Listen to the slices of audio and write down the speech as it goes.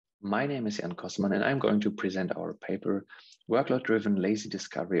My name is Kossmann, and I'm going to present our paper, Workload-driven lazy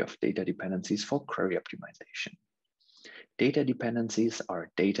discovery of data dependencies for query optimization. Data dependencies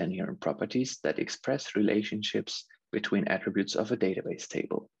are data inherent properties that express relationships between attributes of a database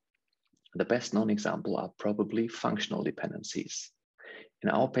table. The best known example are probably functional dependencies. In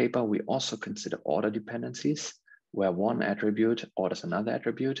our paper, we also consider order dependencies, where one attribute orders another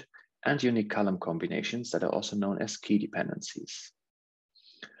attribute, and unique column combinations that are also known as key dependencies.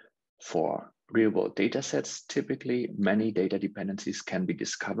 For real-world data sets, typically many data dependencies can be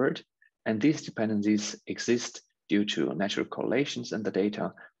discovered, and these dependencies exist due to natural correlations in the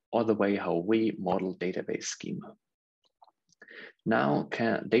data or the way how we model database schema. Now,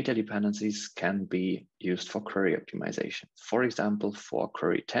 data dependencies can be used for query optimization. For example, for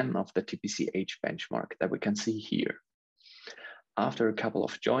query 10 of the TPC-H benchmark that we can see here. After a couple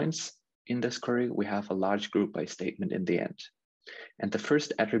of joins in this query, we have a large group by statement in the end. And the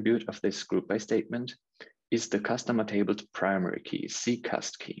first attribute of this group by statement is the customer table's primary key,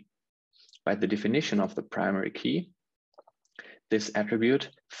 cust key. By the definition of the primary key, this attribute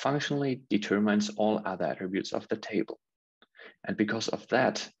functionally determines all other attributes of the table. And because of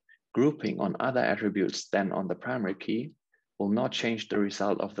that, grouping on other attributes than on the primary key will not change the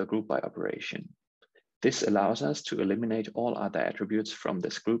result of the group by operation. This allows us to eliminate all other attributes from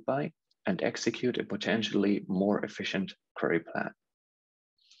this group by and execute a potentially more efficient query plan.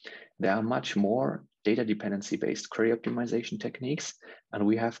 There are much more data dependency-based query optimization techniques, and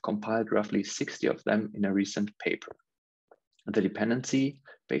we have compiled roughly 60 of them in a recent paper. The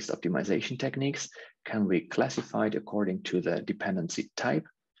dependency-based optimization techniques can be classified according to the dependency type.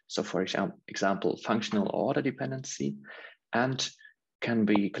 So for example, functional or order dependency, and can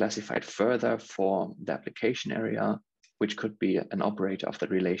be classified further for the application area, which could be an operator of the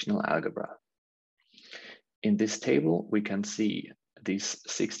relational algebra. In this table, we can see these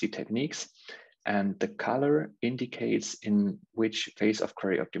 60 techniques, and the color indicates in which phase of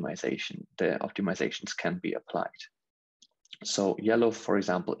query optimization the optimizations can be applied. So yellow, for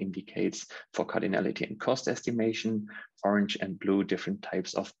example, indicates for cardinality and cost estimation, orange and blue, different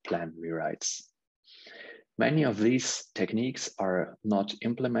types of plan rewrites. Many of these techniques are not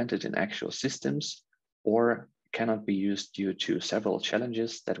implemented in actual systems or cannot be used due to several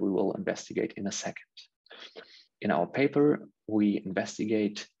challenges that we will investigate in a second. In our paper, we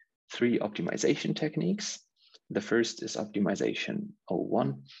investigate 3 optimization techniques. The first is optimization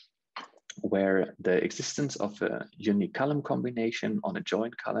 01, where the existence of a unique column combination on a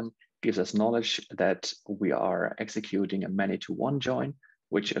join column gives us knowledge that we are executing a many-to-one join,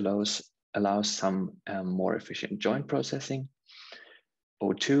 which allows some more efficient join processing.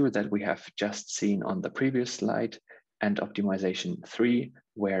 02 that we have just seen on the previous slide, and optimization 3,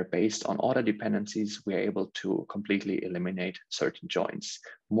 where based on order dependencies, we are able to completely eliminate certain joins.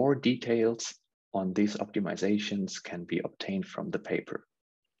 More details on these optimizations can be obtained from the paper.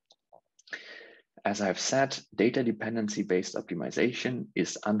 As I've said, data dependency-based optimization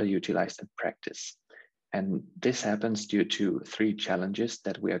is underutilized in practice. And this happens due to 3 challenges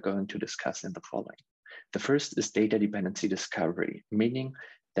that we are going to discuss in the following. The first is data dependency discovery, meaning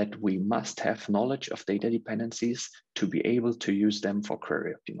that we must have knowledge of data dependencies to be able to use them for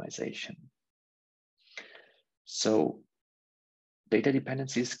query optimization. So data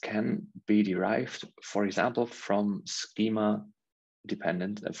dependencies can be derived, for example, from schema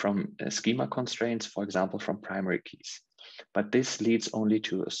constraints, for example, from primary keys. But this leads only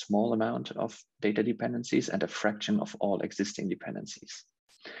to a small amount of data dependencies and a fraction of all existing dependencies.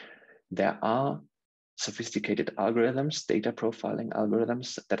 There are sophisticated algorithms, data profiling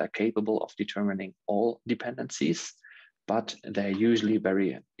algorithms, that are capable of determining all dependencies, but they're usually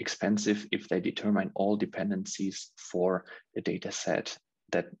very expensive if they determine all dependencies for the data set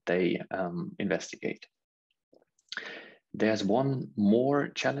that they investigate. There's one more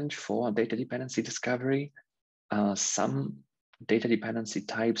challenge for data dependency discovery. Some data dependency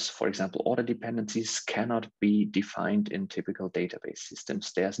types, for example, order dependencies, cannot be defined in typical database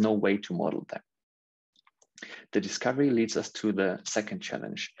systems. There's no way to model them. The discovery leads us to the second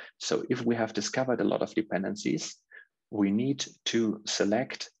challenge. So if we have discovered a lot of dependencies, we need to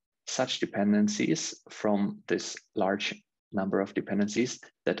select such dependencies from this large number of dependencies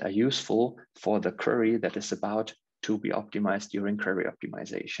that are useful for the query that is about to be optimized during query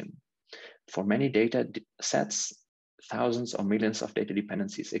optimization. For many data sets, thousands or millions of data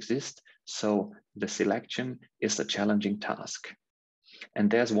dependencies exist, so the selection is a challenging task.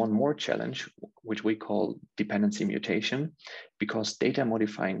 And there's one more challenge, which we call dependency mutation, because data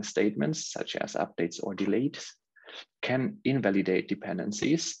modifying statements such as updates or deletes can invalidate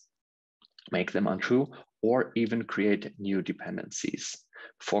dependencies, make them untrue, or even create new dependencies.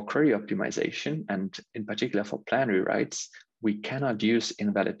 For query optimization, and in particular for plan rewrites, we cannot use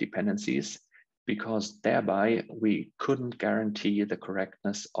invalid dependencies because thereby we couldn't guarantee the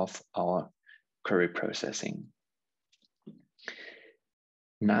correctness of our query processing.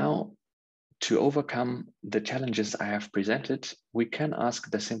 Now, to overcome the challenges I have presented, we can ask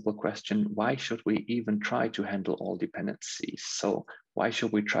the simple question, why should we even try to handle all dependencies? So why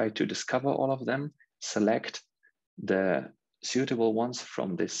should we try to discover all of them, select the suitable ones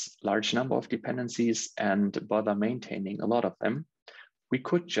from this large number of dependencies and bother maintaining a lot of them? We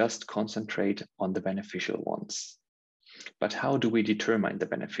could just concentrate on the beneficial ones. But how do we determine the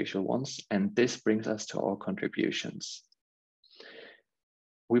beneficial ones? And this brings us to our contributions.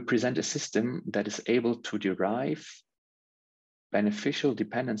 We present a system that is able to derive beneficial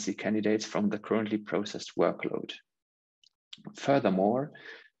dependency candidates from the currently processed workload. Furthermore,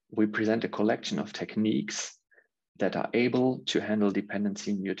 we present a collection of techniques that are able to handle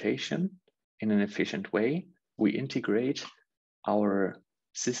dependency mutation in an efficient way. We integrate our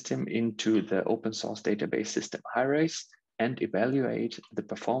system into the open source database system Highrise and evaluate the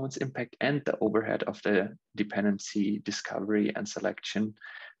performance impact and the overhead of the dependency discovery and selection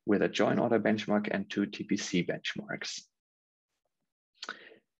with a join order benchmark and 2 TPC benchmarks.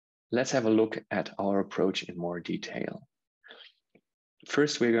 Let's have a look at our approach in more detail.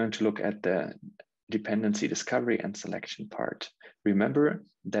 First, we're going to look at the dependency discovery and selection part. Remember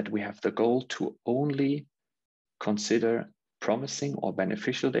that we have the goal to only consider promising or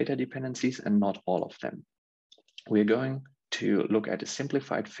beneficial data dependencies and not all of them. We're going to look at a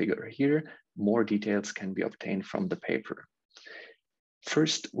simplified figure here. More details can be obtained from the paper.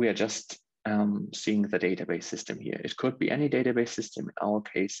 First, we are just seeing the database system here. It could be any database system. In our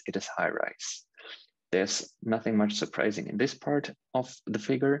case, it is Highrise. There's nothing much surprising in this part of the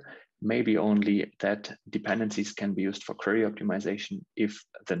figure, maybe only that dependencies can be used for query optimization if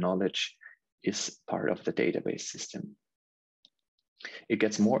the knowledge is part of the database system. It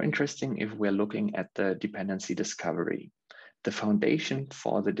gets more interesting if we're looking at the dependency discovery. The foundation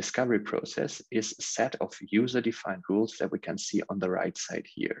for the discovery process is a set of user-defined rules that we can see on the right side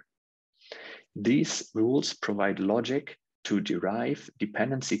here. These rules provide logic to derive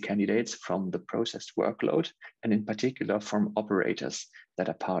dependency candidates from the processed workload, and in particular from operators that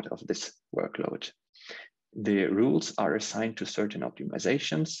are part of this workload. The rules are assigned to certain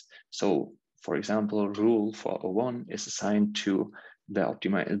optimizations. So, for example, rule 401 is assigned to the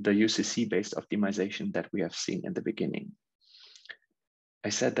UCC-based optimization that we have seen in the beginning. I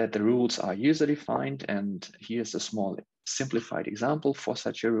said that the rules are user-defined, and here's a small simplified example for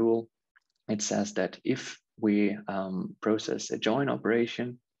such a rule. It says that if we process a join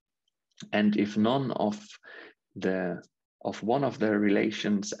operation, and if none of one of the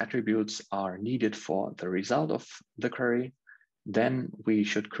relations attributes are needed for the result of the query, then we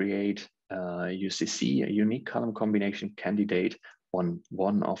should create a UCC, a unique column combination candidate on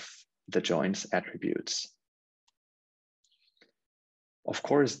one of the join's attributes. Of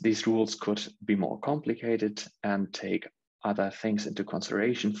course, these rules could be more complicated and take other things into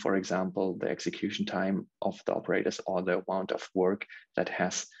consideration, for example, the execution time of the operators or the amount of work that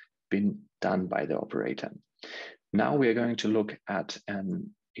has been done by the operator. Now we are going to look at an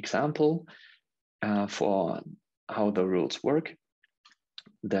example for how the rules work.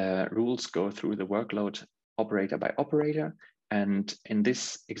 The rules go through the workload operator by operator. And in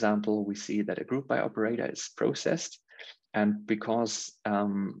this example, we see that a group by operator is processed. And because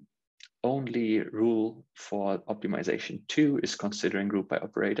only rule for optimization 2 is considering group by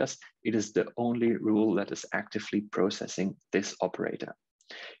operators, it is the only rule that is actively processing this operator.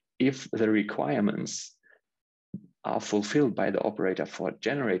 If the requirements are fulfilled by the operator for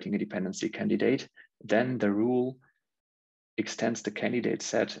generating a dependency candidate, then the rule extends the candidate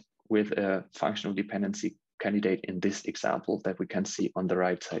set with a functional dependency candidate in this example that we can see on the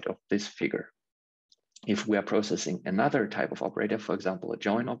right side of this figure. If we are processing another type of operator, for example, a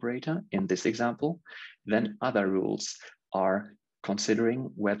join operator in this example, then other rules are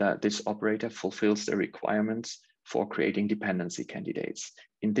considering whether this operator fulfills the requirements for creating dependency candidates.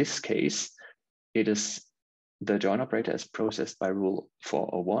 In this case, it is the join operator is processed by rule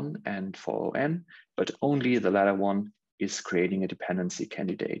 401 and 401, but only the latter one is creating a dependency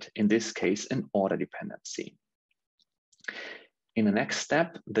candidate. In this case, an order dependency. In the next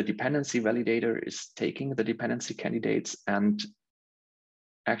step, the dependency validator is taking the dependency candidates and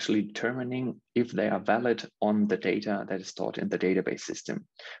actually determining if they are valid on the data that is stored in the database system.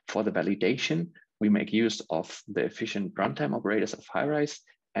 For the validation, we make use of the efficient runtime operators of Highrise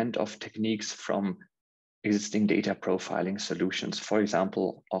and of techniques from existing data profiling solutions, for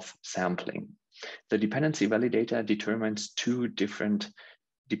example, of sampling. The dependency validator determines two different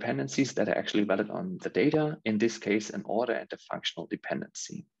dependencies that are actually valid on the data, in this case, an order and a functional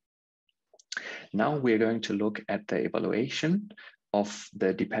dependency. Now we're going to look at the evaluation of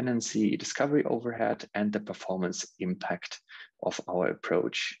the dependency discovery overhead and the performance impact of our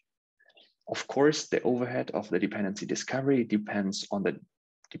approach. Of course, the overhead of the dependency discovery depends on the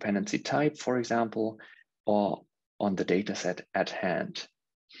dependency type, for example, or on the data set at hand.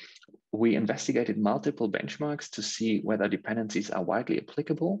 We investigated multiple benchmarks to see whether dependencies are widely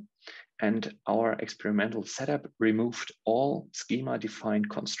applicable, and our experimental setup removed all schema-defined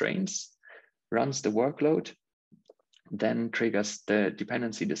constraints, runs the workload, then triggers the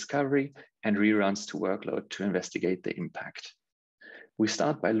dependency discovery and reruns to workload to investigate the impact. We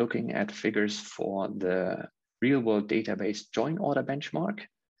start by looking at figures for the real-world database join order benchmark,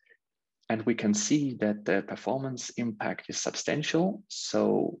 and we can see that the performance impact is substantial.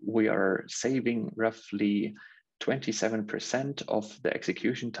 So we are saving roughly 27% of the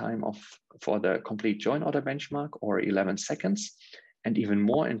execution time for the complete join order benchmark, or 11 seconds. And even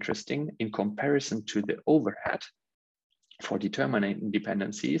more interesting, in comparison to the overhead for determining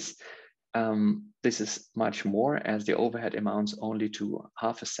dependencies, this is much more, as the overhead amounts only to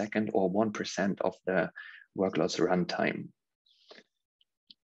half a second or 1% of the workload's runtime.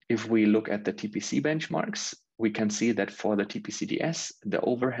 If we look at the TPC benchmarks, we can see that for the TPCDS, the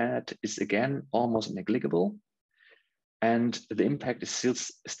overhead is again almost negligible, and the impact is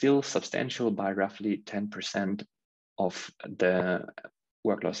still substantial by roughly 10% of the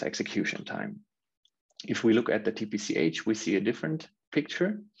workload's execution time. If we look at the TPCH, we see a different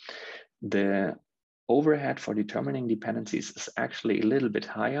picture. The overhead for determining dependencies is actually a little bit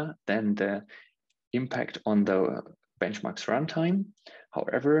higher than the impact on the benchmark's runtime.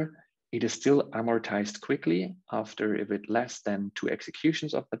 However, it is still amortized quickly after a bit less than 2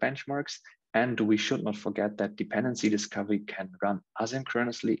 executions of the benchmarks. And we should not forget that dependency discovery can run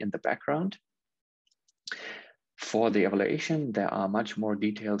asynchronously in the background. For the evaluation, there are much more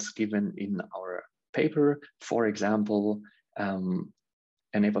details given in our paper. For example,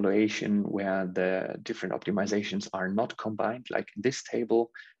 an evaluation where the different optimizations are not combined, like this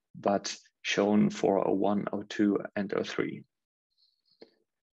table, but shown for O1, O2, and O3.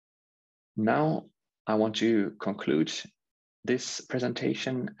 Now, I want to conclude this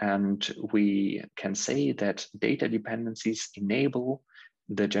presentation, and we can say that data dependencies enable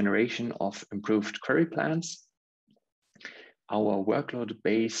the generation of improved query plans. Our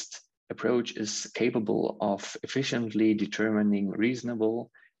workload-based approach is capable of efficiently determining reasonable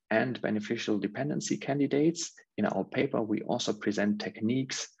and beneficial dependency candidates. In our paper, we also present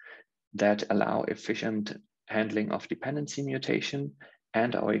techniques that allow efficient handling of dependency mutation,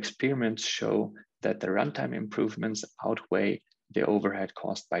 and our experiments show that the runtime improvements outweigh the overhead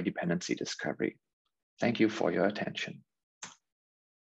caused by dependency discovery. Thank you for your attention.